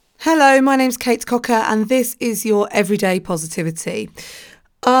Hello, my name's Kate Cocker and this is your Everyday Positivity.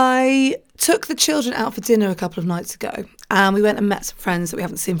 I took the children out for dinner a couple of nights ago and we went and met some friends that we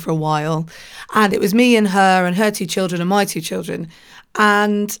haven't seen for a while. And it was me and her two children and my two children.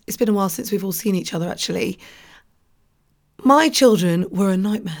 And it's been a while since we've all seen each other actually. My children were a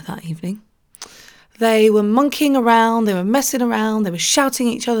nightmare that evening. They were monkeying around, they were messing around, they were shouting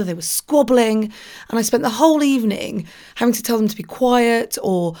at each other, they were squabbling. And I spent the whole evening having to tell them to be quiet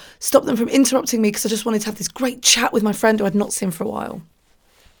or stop them from interrupting me because I just wanted to have this great chat with my friend who I'd not seen for a while.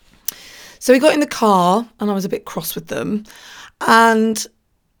 So we got in the car and I was a bit cross with them. And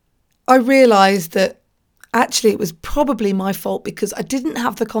I realised that actually it was probably my fault because I didn't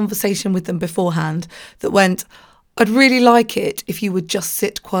have the conversation with them beforehand that went, I'd really like it if you would just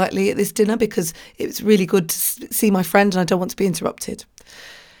sit quietly at this dinner because it's really good to see my friend and I don't want to be interrupted.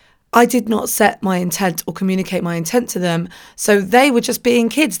 I did not set my intent or communicate my intent to them. So they were just being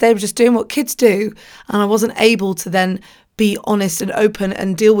kids. They were just doing what kids do. And I wasn't able to then be honest and open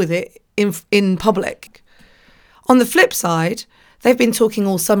and deal with it in public. On the flip side, they've been talking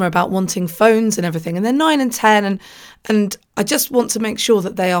all summer about wanting phones and everything, and they're 9 and 10, and I just want to make sure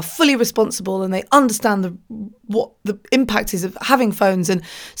that they are fully responsible and they understand what the impact is of having phones. And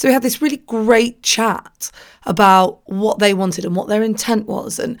so we had this really great chat about what they wanted and what their intent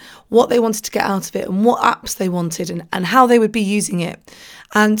was and what they wanted to get out of it and what apps they wanted and how they would be using it.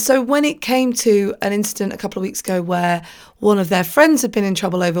 And so when it came to an incident a couple of weeks ago where one of their friends had been in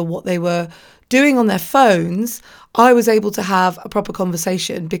trouble over what they were doing on their phones, I was able to have a proper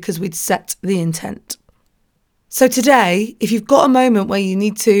conversation because we'd set the intent. So today, if you've got a moment where you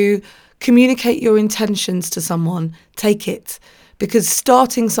need to communicate your intentions to someone, take it, because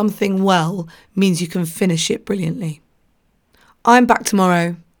starting something well means you can finish it brilliantly. I'm back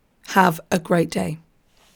tomorrow. Have a great day.